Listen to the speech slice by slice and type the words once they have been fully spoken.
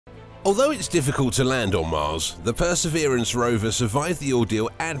Although it's difficult to land on Mars, the Perseverance rover survived the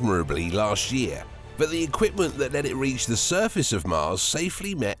ordeal admirably last year, but the equipment that let it reach the surface of Mars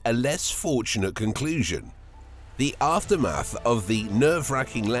safely met a less fortunate conclusion. The aftermath of the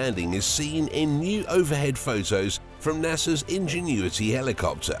nerve-wracking landing is seen in new overhead photos from NASA's Ingenuity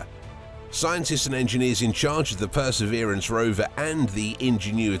helicopter. Scientists and engineers in charge of the Perseverance rover and the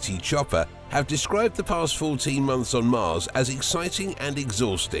Ingenuity chopper have described the past 14 months on Mars as exciting and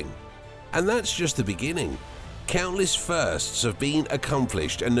exhausting. And that's just the beginning. Countless firsts have been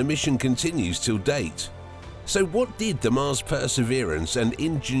accomplished and the mission continues till date. So what did the Mars Perseverance and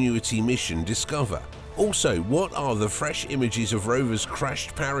Ingenuity mission discover? Also, what are the fresh images of Rover's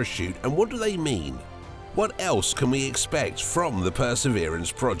crashed parachute and what do they mean? What else can we expect from the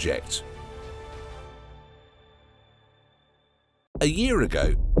Perseverance project? A year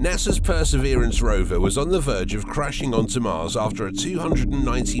ago, NASA's Perseverance rover was on the verge of crashing onto Mars after a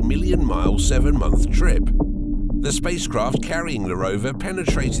 290 million-mile 7-month trip. The spacecraft carrying the rover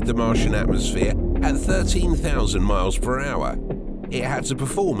penetrated the Martian atmosphere at 13,000 miles per hour. It had to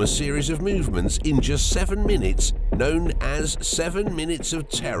perform a series of movements in just 7 minutes, known as 7 minutes of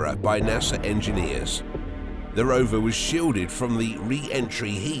terror by NASA engineers. The rover was shielded from the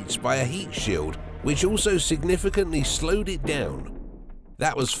re-entry heat by a heat shield, which also significantly slowed it down.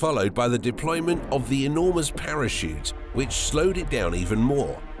 That was followed by the deployment of the enormous parachute, which slowed it down even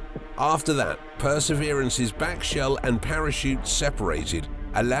more. After that, Perseverance's back shell and parachute separated,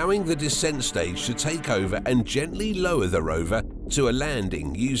 allowing the descent stage to take over and gently lower the rover to a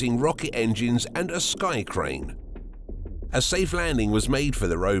landing using rocket engines and a sky crane. A safe landing was made for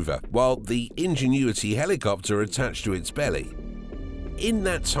the rover, while the Ingenuity helicopter attached to its belly. In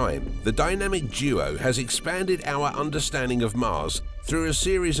that time, the dynamic duo has expanded our understanding of Mars through a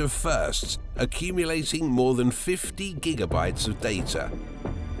series of firsts, accumulating more than 50 gigabytes of data.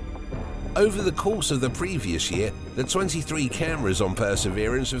 Over the course of the previous year, the 23 cameras on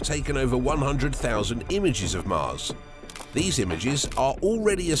Perseverance have taken over 100,000 images of Mars. These images are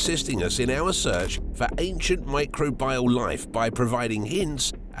already assisting us in our search for ancient microbial life by providing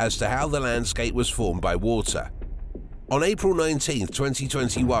hints as to how the landscape was formed by water. On April 19,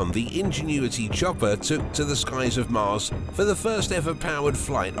 2021, the Ingenuity chopper took to the skies of Mars for the first ever powered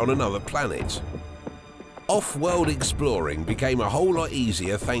flight on another planet. Off-world exploring became a whole lot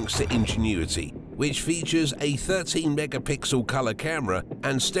easier thanks to Ingenuity, which features a 13-megapixel color camera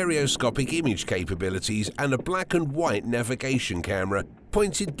and stereoscopic image capabilities and a black and white navigation camera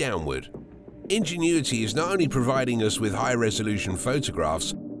pointed downward. Ingenuity is not only providing us with high-resolution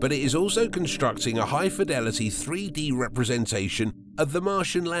photographs, but it is also constructing a high-fidelity 3D representation of the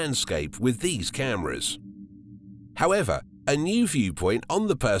Martian landscape with these cameras. However, a new viewpoint on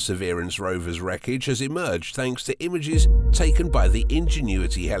the Perseverance rover's wreckage has emerged thanks to images taken by the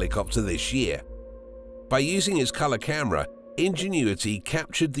Ingenuity helicopter this year. By using its color camera, Ingenuity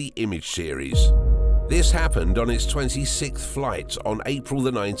captured the image series. This happened on its 26th flight on April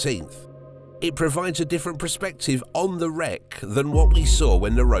the 19th. It provides a different perspective on the wreck than what we saw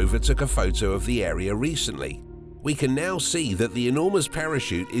when the rover took a photo of the area recently. We can now see that the enormous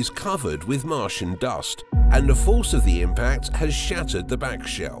parachute is covered with Martian dust, and the force of the impact has shattered the back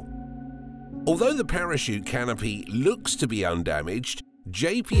shell. Although the parachute canopy looks to be undamaged,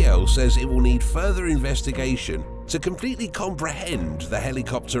 JPL says it will need further investigation to completely comprehend the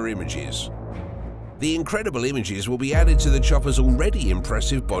helicopter images. The incredible images will be added to the chopper's already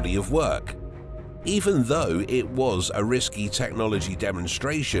impressive body of work. Even though it was a risky technology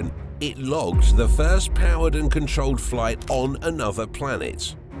demonstration, it logged the first powered and controlled flight on another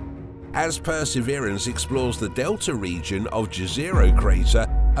planet. As Perseverance explores the delta region of Jezero crater,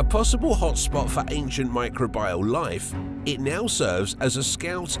 a possible hotspot for ancient microbial life, it now serves as a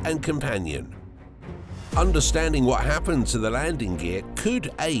scout and companion. Understanding what happened to the landing gear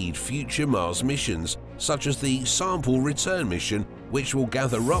could aid future Mars missions, such as the Sample Return mission, which will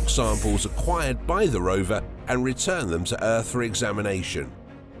gather rock samples acquired by the rover and return them to Earth for examination.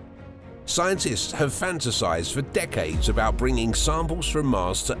 Scientists have fantasized for decades about bringing samples from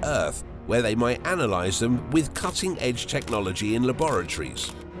Mars to Earth, where they might analyze them with cutting-edge technology in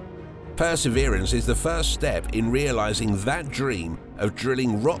laboratories. Perseverance is the first step in realizing that dream of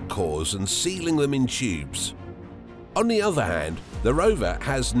drilling rock cores and sealing them in tubes. On the other hand, the rover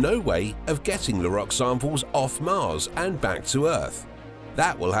has no way of getting the rock samples off Mars and back to Earth.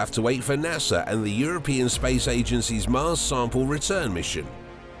 That will have to wait for NASA and the European Space Agency's Mars Sample Return mission.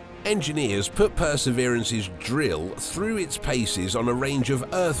 Engineers put Perseverance's drill through its paces on a range of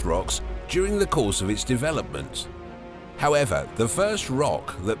Earth rocks during the course of its development. However, the first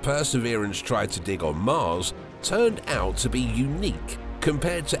rock that Perseverance tried to dig on Mars turned out to be unique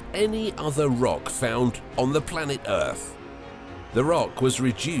compared to any other rock found on the planet Earth. The rock was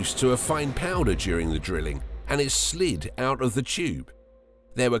reduced to a fine powder during the drilling, and it slid out of the tube.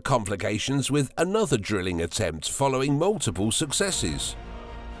 There were complications with another drilling attempt following multiple successes.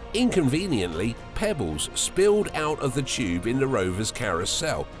 Inconveniently, pebbles spilled out of the tube in the rover's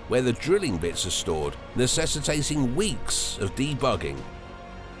carousel, where the drilling bits are stored, necessitating weeks of debugging.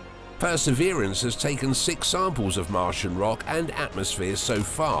 Perseverance has taken 6 samples of Martian rock and atmosphere so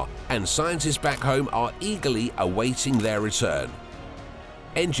far, and scientists back home are eagerly awaiting their return.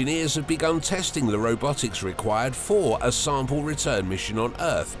 Engineers have begun testing the robotics required for a sample return mission on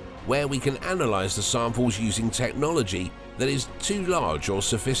Earth, where we can analyze the samples using technology that is too large or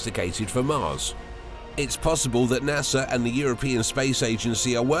sophisticated for Mars. It's possible that NASA and the European Space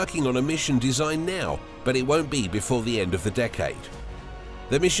Agency are working on a mission design now, but it won't be before the end of the decade.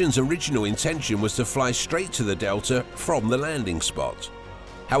 The mission's original intention was to fly straight to the delta from the landing spot.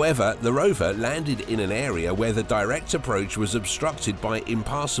 However, the rover landed in an area where the direct approach was obstructed by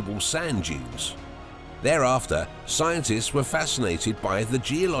impassable sand dunes. Thereafter, scientists were fascinated by the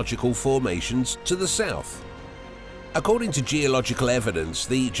geological formations to the south. According to geological evidence,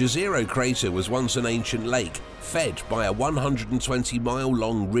 the Jezero crater was once an ancient lake fed by a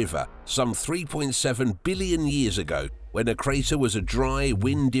 120-mile-long river some 3.7 billion years ago, when the crater was a dry,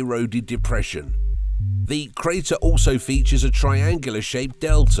 wind-eroded depression. The crater also features a triangular-shaped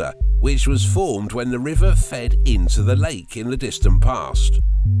delta, which was formed when the river fed into the lake in the distant past.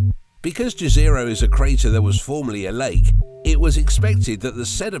 Because Jezero is a crater that was formerly a lake, it was expected that the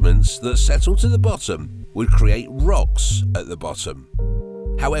sediments that settled to the bottom would create rocks at the bottom.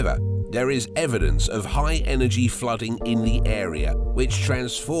 However, there is evidence of high-energy flooding in the area, which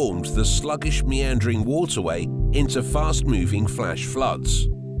transformed the sluggish meandering waterway into fast-moving flash floods.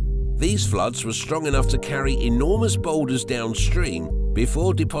 These floods were strong enough to carry enormous boulders downstream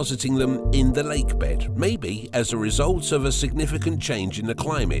before depositing them in the lake bed, maybe as a result of a significant change in the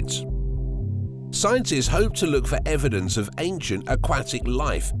climate. Scientists hope to look for evidence of ancient aquatic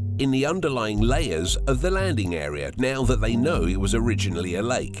life in the underlying layers of the landing area now that they know it was originally a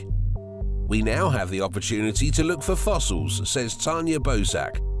lake. We now have the opportunity to look for fossils, says Tanya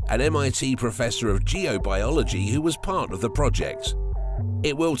Bozak, an MIT professor of geobiology who was part of the project.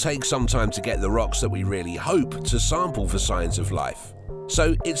 It will take some time to get the rocks that we really hope to sample for signs of life.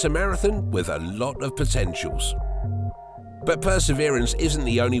 So it's a marathon with a lot of potentials. But Perseverance isn't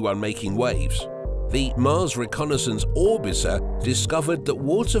the only one making waves. The Mars Reconnaissance Orbiter discovered that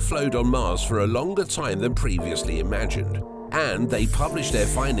water flowed on Mars for a longer time than previously imagined, and they published their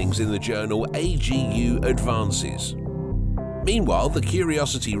findings in the journal AGU Advances. Meanwhile, the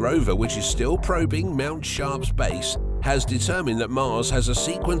Curiosity rover, which is still probing Mount Sharp's base, has determined that Mars has a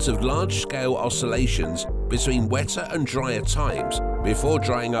sequence of large-scale oscillations between wetter and drier times before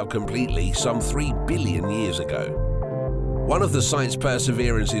drying up completely some 3 billion years ago. One of the sites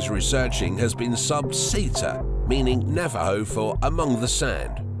Perseverance is researching has been subbed Seta, meaning Navajo for among the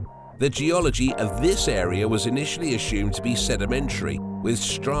sand. The geology of this area was initially assumed to be sedimentary, with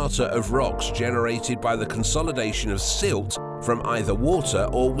strata of rocks generated by the consolidation of silt from either water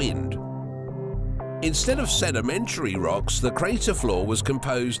or wind. Instead of sedimentary rocks, the crater floor was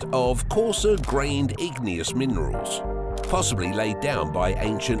composed of coarser-grained igneous minerals, possibly laid down by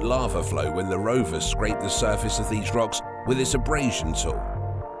ancient lava flow when the rover scraped the surface of these rocks with its abrasion tool.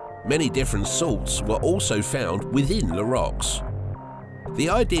 Many different salts were also found within the rocks. The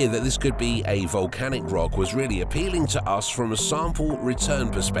idea that this could be a volcanic rock was really appealing to us from a sample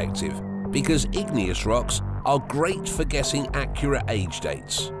return perspective, because igneous rocks are great for guessing accurate age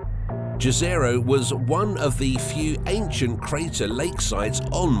dates. Jezero was one of the few ancient crater lake sites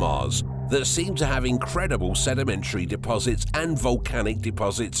on Mars that seem to have incredible sedimentary deposits and volcanic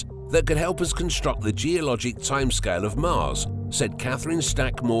deposits that could help us construct the geologic timescale of Mars, said Catherine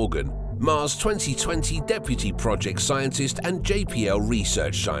Stack Morgan, Mars 2020 Deputy Project Scientist and JPL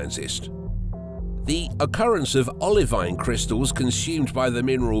Research Scientist. The occurrence of olivine crystals consumed by the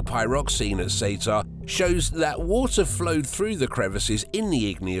mineral pyroxene at Seta shows that water flowed through the crevices in the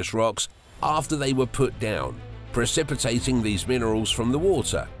igneous rocks after they were put down, precipitating these minerals from the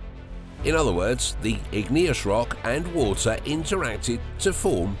water. In other words, the igneous rock and water interacted to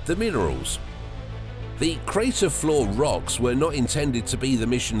form the minerals. The crater floor rocks were not intended to be the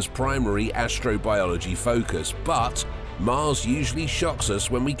mission's primary astrobiology focus, but Mars usually shocks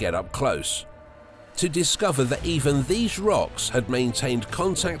us when we get up close. To discover that even these rocks had maintained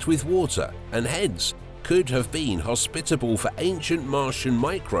contact with water and hence could have been hospitable for ancient Martian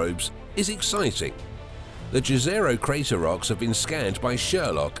microbes is exciting. The Jezero crater rocks have been scanned by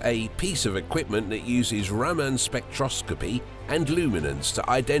Sherlock, a piece of equipment that uses Raman spectroscopy and luminance to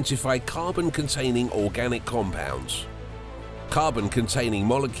identify carbon-containing organic compounds. Carbon-containing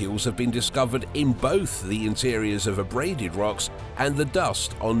molecules have been discovered in both the interiors of abraded rocks and the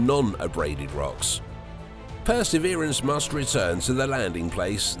dust on non-abraded rocks. Perseverance must return to the landing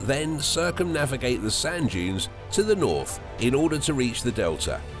place, then circumnavigate the sand dunes to the north in order to reach the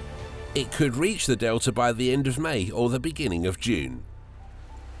delta. It could reach the delta by the end of May or the beginning of June.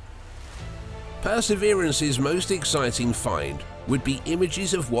 Perseverance's most exciting find would be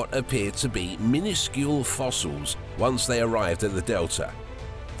images of what appeared to be minuscule fossils once they arrived at the delta.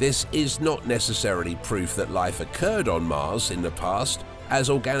 This is not necessarily proof that life occurred on Mars in the past, as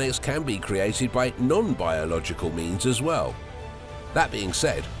organics can be created by non-biological means as well. That being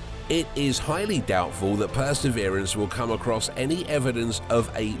said, it is highly doubtful that Perseverance will come across any evidence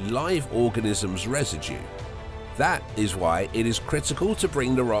of a live organism's residue. That is why it is critical to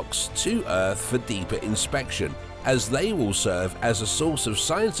bring the rocks to Earth for deeper inspection, as they will serve as a source of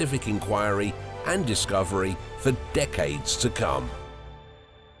scientific inquiry and discovery for decades to come.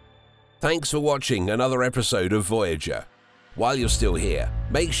 Thanks for watching another episode of Voyager. While you're still here,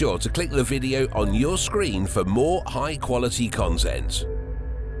 make sure to click the video on your screen for more high-quality content.